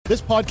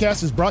This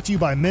podcast is brought to you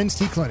by Men's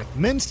T Clinic.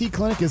 Men's T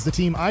Clinic is the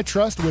team I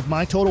trust with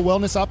my total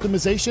wellness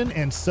optimization,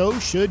 and so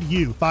should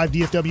you. 5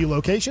 DFW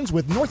locations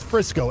with North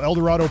Frisco,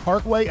 Eldorado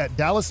Parkway at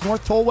Dallas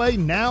North Tollway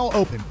now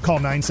open. Call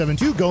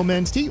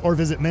 972-GO-MEN'S-T or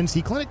visit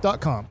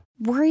mensteclinic.com.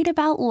 Worried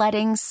about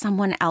letting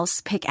someone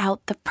else pick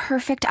out the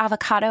perfect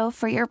avocado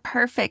for your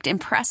perfect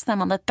impress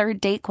them on the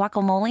third date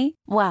guacamole?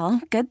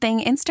 Well, good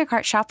thing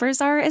Instacart shoppers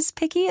are as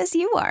picky as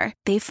you are.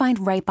 They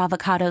find ripe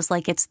avocados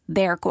like it's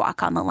their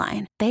guac on the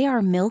line. They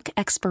are milk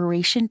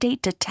expiration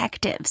date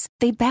detectives.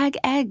 They bag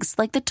eggs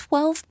like the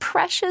 12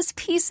 precious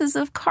pieces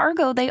of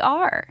cargo they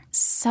are.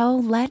 So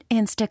let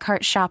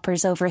Instacart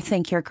shoppers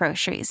overthink your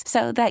groceries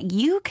so that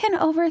you can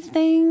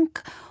overthink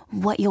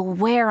what you'll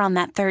wear on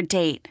that third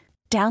date.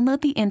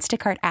 Download the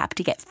Instacart app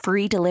to get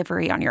free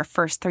delivery on your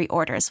first 3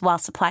 orders while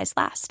supplies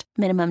last.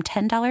 Minimum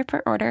 $10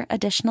 per order.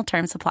 Additional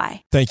terms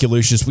apply. Thank you,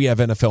 Lucius. We have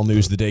NFL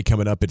News of the Day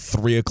coming up at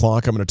 3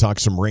 o'clock. I'm going to talk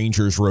some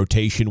Rangers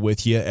rotation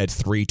with you at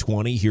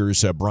 3:20.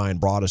 Here's Brian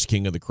Broaddus,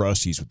 king of the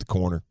Crusties, with the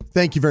corner.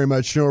 Thank you very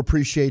much, Joe.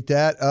 Appreciate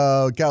that.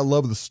 Gotta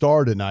love the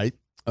star tonight.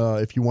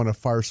 If you want to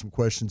fire some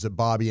questions at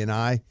Bobby and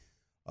I,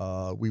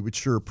 we would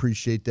sure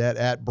appreciate that.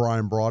 At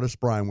Brian Broaddus,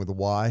 Brian with a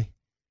Y.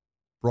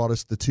 Brought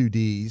us the 2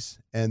 Ds,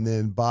 and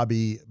then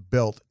Bobby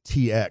Belt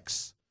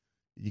TX.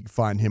 You can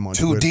find him on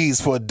 2 Twitter. Ds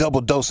for a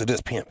double dose of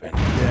this pimping.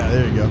 Yeah,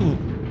 there you go.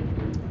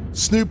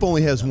 Snoop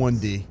only has 1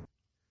 D.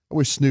 I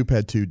wish Snoop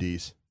had 2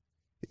 Ds.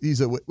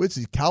 He's what's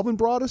he? Calvin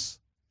Broaddus? Is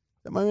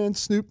that my man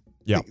Snoop?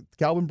 Yeah.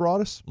 Calvin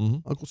Broaddus?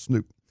 Mm-hmm. Uncle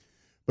Snoop.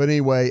 But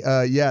anyway,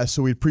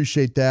 so we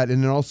appreciate that.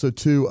 And then also,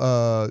 too,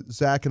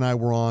 Zach and I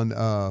were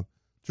on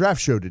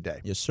Draft Show today.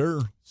 Yes,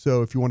 sir.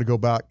 So if you want to go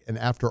back, and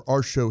after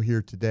our show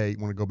here today, you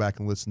want to go back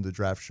and listen to the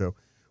Draft Show.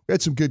 We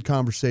had some good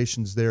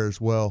conversations there as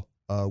well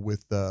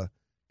with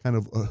kind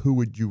of who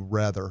would you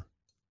rather.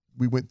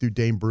 We went through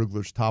Dane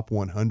Brugler's top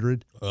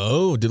 100.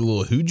 Oh, did a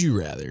little who'd you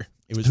rather.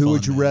 It was Who fun,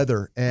 would you man.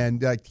 rather?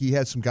 And he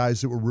had some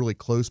guys that were really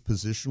close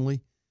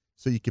positionally,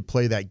 so you could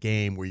play that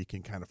game where you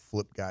can kind of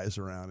flip guys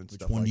around and Which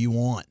stuff. one do you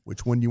want?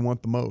 Which one do you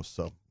want the most?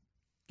 So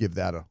give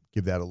that a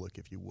look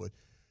if you would.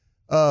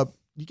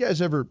 You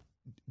guys ever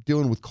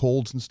dealing with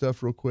colds and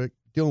stuff real quick?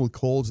 Dealing with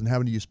colds and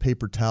having to use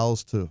paper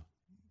towels to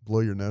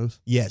blow your nose?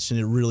 Yes, and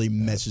it really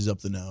messes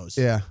up the nose.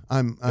 Yeah,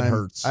 it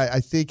hurts.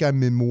 I think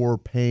I'm in more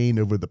pain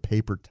over the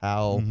paper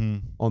towel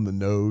on the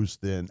nose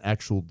than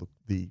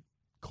the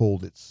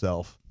cold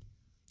itself.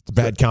 It's a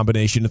bad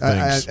combination of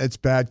things. It's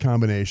bad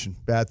combination.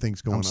 Bad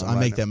things going on. I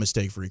make that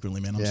mistake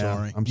frequently, man. I'm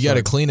sorry. You got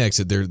to Kleenex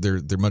it.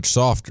 They're much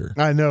softer.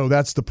 I know.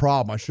 That's the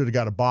problem. I should have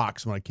got a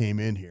box when I came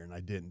in here, and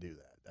I didn't do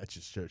that. That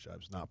just shows you I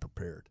was not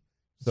prepared.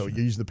 So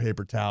you use the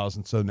paper towels,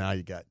 and so now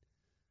you got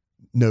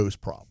nose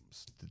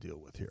problems to deal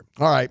with here.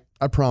 All right,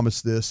 I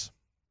promise this.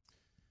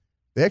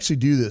 They actually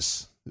do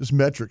this. There's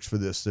metrics for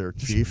this there,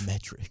 Chief.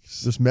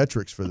 There's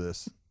metrics for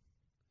this.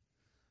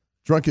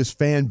 Drunkest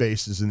fan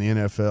bases in the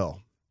NFL.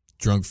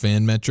 Drunk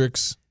fan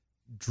metrics?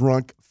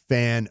 Drunk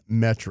fan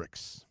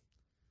metrics.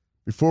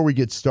 Before we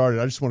get started,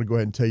 I just want to go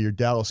ahead and tell you your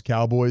Dallas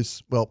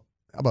Cowboys. Well,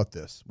 how about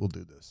this? We'll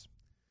do this.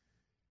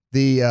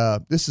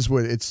 This is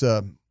what it's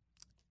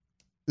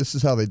this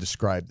is how they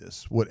describe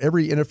this. What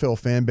every NFL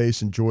fan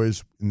base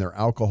enjoys in their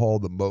alcohol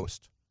the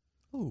most.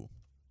 Ooh.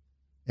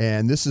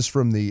 And this is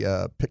from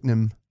the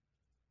Picknam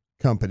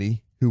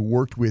Company, who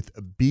worked with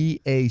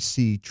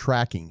BAC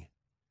Tracking.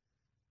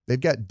 They've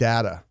got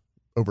data,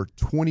 over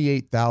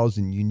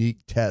 28,000 unique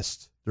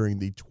tests during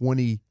the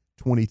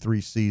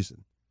 2023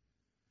 season.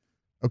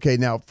 Okay,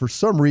 now, for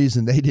some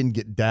reason, they didn't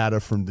get data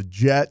from the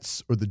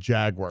Jets or the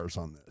Jaguars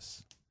on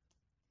this.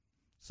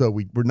 So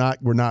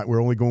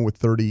we're only going with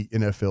 30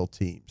 NFL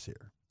teams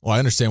here. Well, I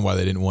understand why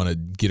they didn't want to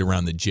get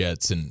around the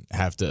Jets and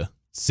have to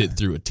sit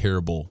through a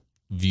terrible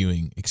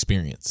viewing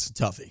experience.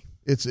 Toughie.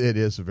 It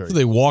is a very. So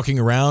they walking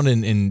around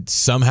and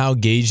somehow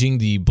gauging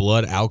the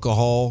blood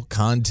alcohol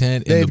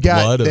content in the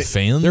blood of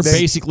fans? They're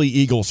basically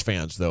Eagles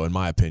fans, though, in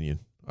my opinion.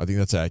 I think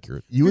that's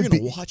accurate. You're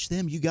going to watch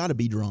them, you got to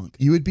be drunk.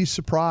 You would be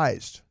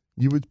surprised.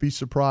 You would be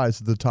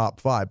surprised at the top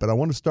 5. But I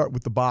want to start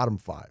with the bottom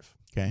 5.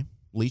 Okay.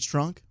 Least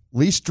drunk?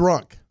 Least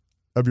drunk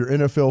of your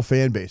NFL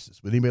fan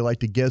bases. Would anybody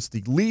like to guess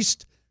the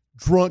least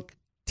drunk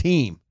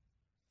team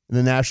in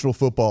the National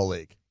Football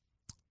League?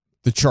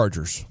 The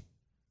Chargers.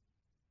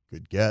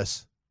 Good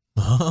guess.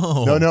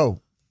 Oh. No.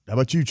 How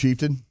about you,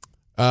 Chieftain?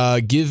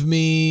 Give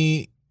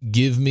me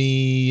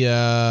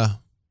the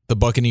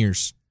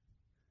Buccaneers.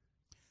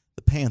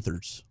 The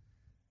Panthers.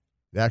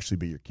 It'd actually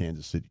be your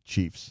Kansas City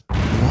Chiefs.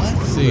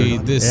 What? See,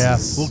 this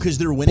is... Well, because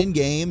they're winning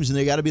games and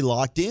they got to be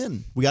locked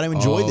in. We got to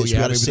enjoy this. Yeah,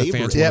 we got to maybe the savor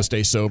fans it. want to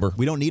stay sober.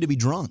 We don't need to be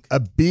drunk. A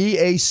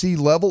BAC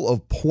level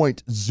of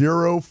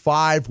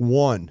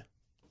 .051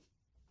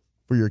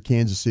 for your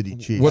Kansas City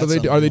Chiefs. What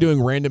are they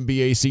doing? Random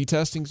BAC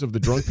testings of the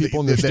drunk people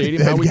in their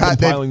stadium? How are we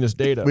compiling this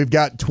data? We've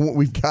got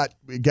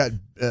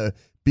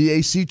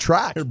BAC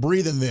track. They're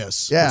breathing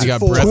this. Yeah, You got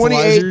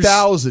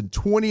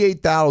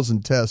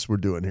 28,000 tests we're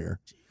doing here.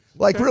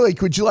 Like, really,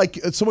 could you, like,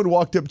 if someone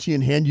walked up to you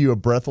and hand you a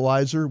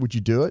breathalyzer, would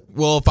you do it?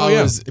 Well, if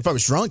I was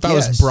drunk, if I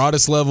was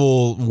Broadus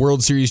level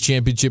World Series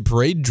championship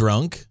parade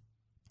drunk,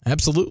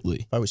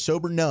 Absolutely. If I was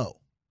sober, no.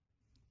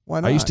 Why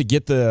not? I used to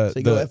get So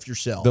go F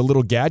yourself. the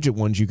little gadget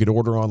ones you could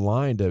order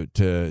online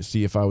to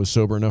see if I was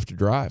sober enough to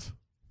drive.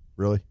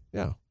 Really?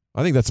 Yeah.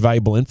 I think that's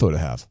valuable info to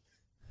have.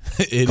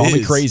 Call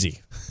me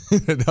crazy.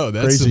 No,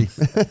 that's Crazy.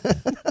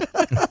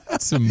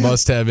 that's some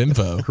must-have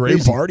info. You're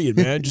partying,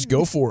 man. Just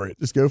go for it.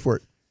 Just go for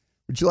it.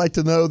 Would you like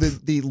to know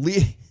that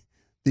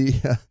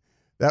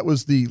that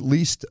was the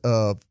least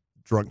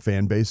drunk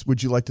fan base?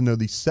 Would you like to know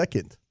the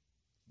second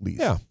least?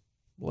 Yeah.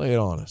 Lay it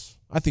on us.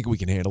 I think we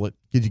can handle it.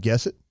 Did you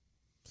guess it?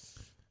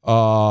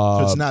 So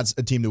it's not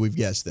a team that we've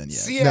guessed then yet.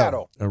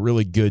 Seattle. A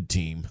really good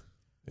team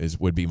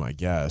would be my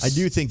guess. I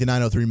do think the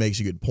 903 makes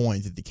a good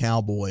point that the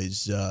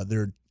Cowboys,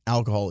 their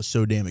alcohol is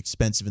so damn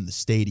expensive in the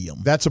stadium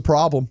That's a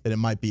problem. that it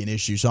might be an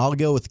issue. So I'll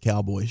go with the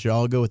Cowboys.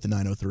 I'll go with the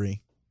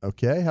 903.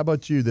 Okay. How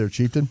about you there,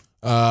 Chieftain?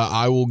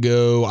 I will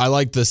go. I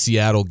like the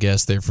Seattle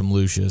guest there from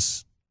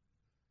Lucius.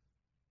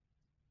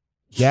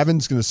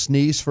 Gavin's going to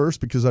sneeze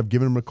first because I've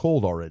given him a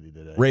cold already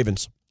today.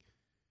 Ravens.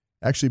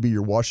 Actually, be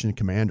your Washington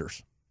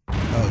Commanders.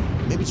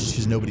 Oh, maybe it's just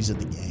because nobody's at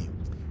the game.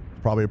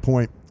 Probably a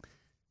point.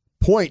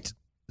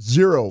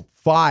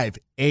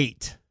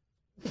 0.058,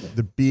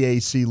 the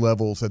BAC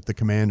levels at the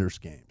Commanders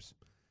games.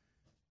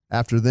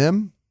 After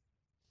them,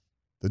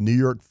 the New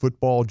York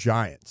Football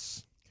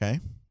Giants. Okay.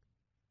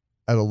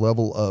 At a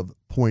level of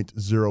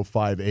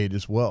 0.058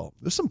 as well.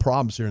 There's some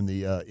problems here in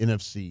the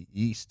NFC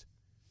East.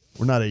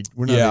 We're not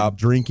a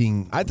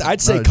drinking. I'd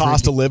say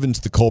cost of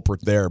living's the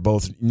culprit there,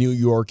 both New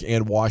York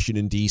and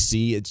Washington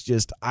D.C. It's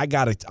just I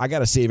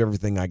gotta save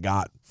everything I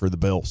got for the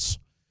Bills.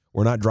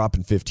 We're not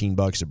dropping $15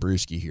 a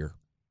brewski here.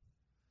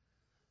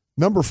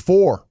 Number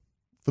 4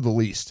 for the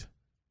least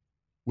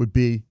would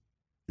be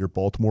your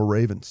Baltimore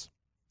Ravens.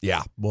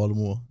 Yeah,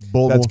 Baltimore.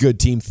 that's good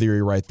team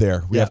theory right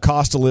there. We Yeah. have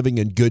cost of living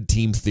and good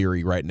team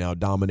theory right now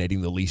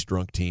dominating the least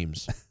drunk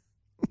teams.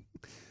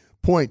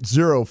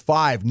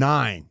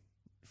 0.059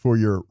 for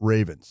your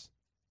Ravens.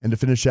 And to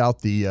finish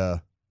out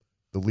the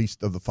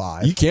least of the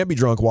 5. You can't be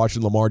drunk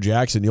watching Lamar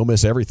Jackson. You'll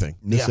miss everything.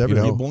 Miss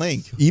everything. You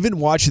blink. Even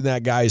watching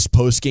that guy's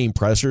post-game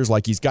pressers,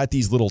 like he's got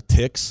these little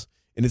ticks,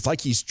 and it's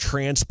like he's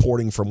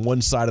transporting from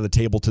one side of the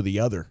table to the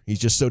other. He's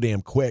just so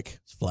damn quick.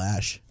 It's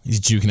flash. He's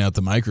juking out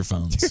the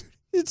microphones.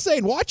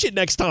 Insane. Watch it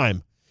next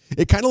time.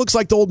 It kind of looks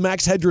like the old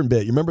Max Headroom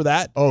bit. You remember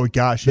that? Oh,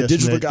 gosh. The yes,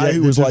 digital Nick. guy Yeah,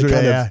 who the was like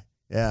digital kind guy, of...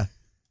 Yeah.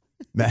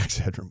 Max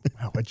Headroom.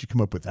 Wow, why'd you come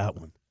up with that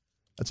one?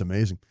 That's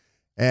amazing.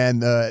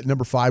 And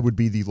number 5 would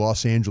be the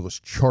Los Angeles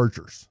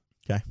Chargers.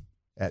 Okay.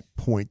 At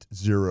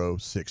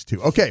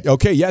 0.062.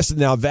 Okay, yes.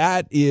 Now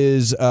that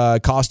is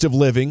cost of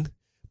living,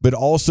 but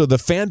also the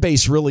fan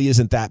base really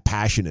isn't that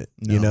passionate.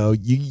 No. You know,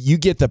 you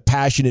get the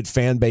passionate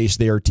fan base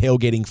there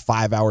tailgating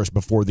 5 hours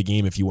before the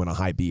game if you want a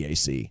high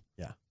BAC.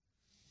 Yeah.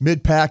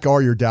 Mid-pack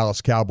are your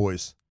Dallas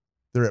Cowboys.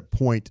 They're at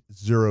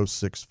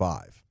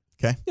 0.065.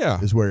 Okay. Yeah.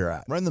 Is where you're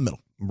at. Right in the middle.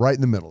 Right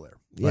in the middle there.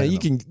 Yeah, you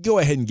can go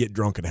ahead and get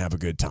drunk and have a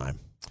good time.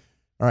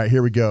 All right,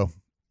 here we go.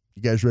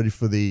 You guys ready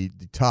for the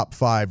top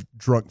 5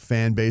 drunk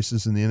fan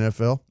bases in the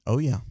NFL? Oh,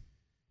 yeah.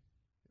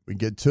 We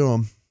get to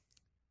them.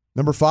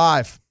 Number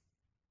 5,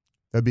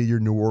 that'd be your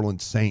New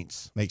Orleans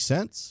Saints. Makes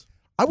sense.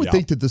 I would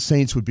think that the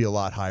Saints would be a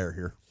lot higher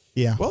here.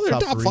 Yeah. Well, they're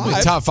top 3.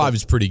 five. Top 5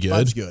 is pretty good.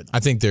 Five's good. I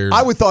think they're.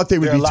 I would thought they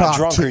would They're be a lot top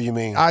drunker, 2. you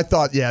mean? I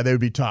thought, they would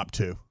be top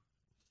 2.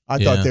 I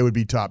thought they would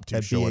be top 2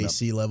 That showing up.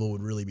 BAC level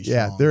would really be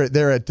Yeah, strong.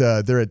 they're at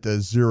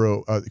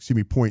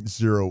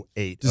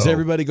 0.08. Does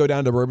everybody go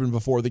down to Bourbon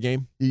before the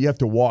game? You have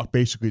to walk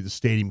basically the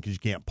stadium because you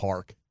can't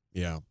park.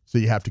 Yeah. So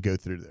you have to go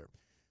through there.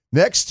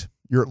 Next,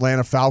 your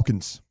Atlanta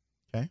Falcons.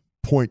 Okay.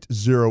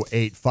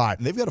 0.085.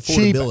 They've got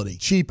affordability.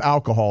 Cheap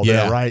alcohol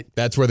yeah, there, right?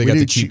 That's where they We got do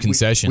the cheap cheap-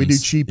 concessions. We do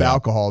cheap Yeah.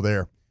 alcohol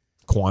there.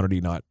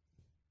 Quantity, not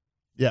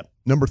Yep.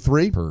 Number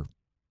 3, per.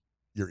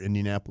 your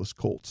Indianapolis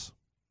Colts.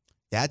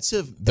 That's the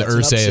an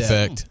Irsay upset.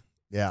 effect.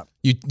 Yeah.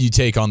 You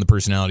take on the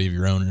personality of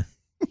your owner.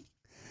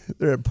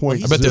 They're at I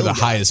point. bet they're still the got-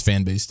 highest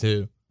fan base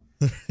too.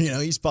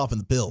 He's popping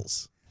the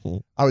pills.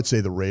 I would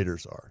say the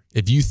Raiders are.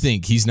 If you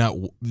think he's not,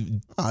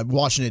 I'm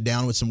washing it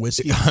down with some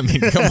whiskey. I mean,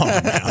 come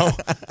on now.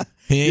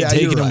 He ain't Yeah,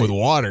 taking you're them right. with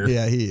water.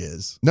 Yeah, he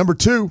is. Number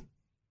 2,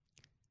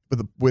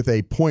 with a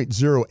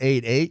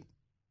 0.088,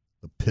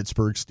 the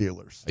Pittsburgh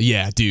Steelers.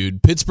 Yeah,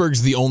 dude.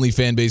 Pittsburgh's the only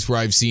fan base where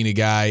I've seen a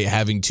guy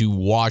having to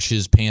wash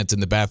his pants in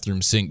the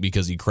bathroom sink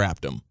because he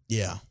crapped them.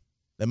 Yeah.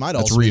 That might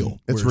That's also real. be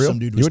It's where real? some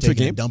dude You was went to a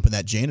taking a game? dump in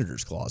that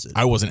janitor's closet.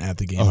 I wasn't at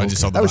the game. Oh, I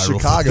just saw the That was viral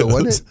Chicago, photos.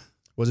 wasn't it?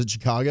 Was it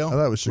Chicago? I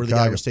thought it was Where the guy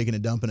Chicago. was taking a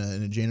dump in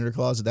a janitor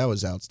closet? That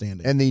was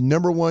outstanding. And the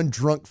number 1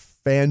 drunk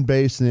fan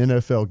base in the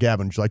NFL,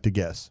 Gavin, would you like to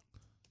guess?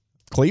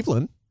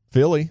 Cleveland,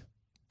 Philly.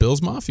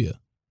 Bills Mafia.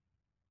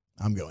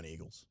 I'm going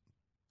Eagles.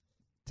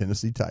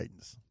 Tennessee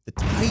Titans. The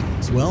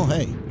Titans. Well,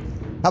 hey,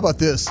 How about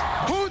this?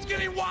 Who's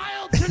getting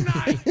wild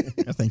tonight?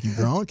 I think you're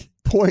drunk.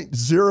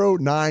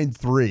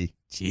 0.093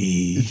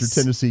 Jeez. is your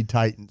Tennessee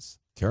Titans.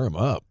 Tear them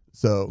up.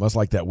 So Must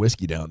like that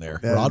whiskey down there.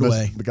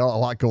 Broadway. We got a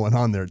lot going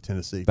on there at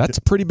Tennessee. That's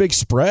a pretty big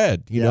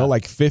spread. You Yeah. know,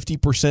 like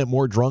 50%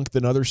 more drunk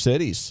than other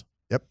cities.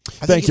 Yep.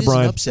 Thank you,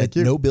 Brian. Upset.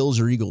 No Bills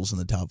or Eagles in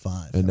the top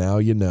 5. And now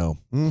you know.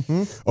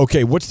 Mm-hmm.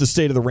 Okay, what's the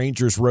state of the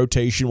Rangers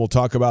rotation? We'll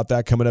talk about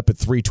that coming up at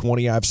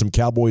 3:20. I have some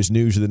Cowboys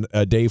news of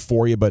the day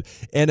for you, but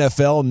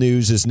NFL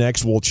news is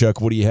next. Chuck,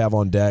 what do you have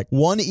on deck?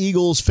 One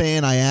Eagles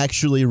fan I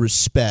actually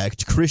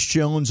respect, Chris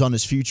Jones on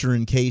his future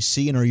in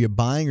KC, and are you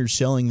buying or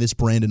selling this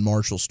Brandon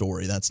Marshall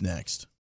story? That's next.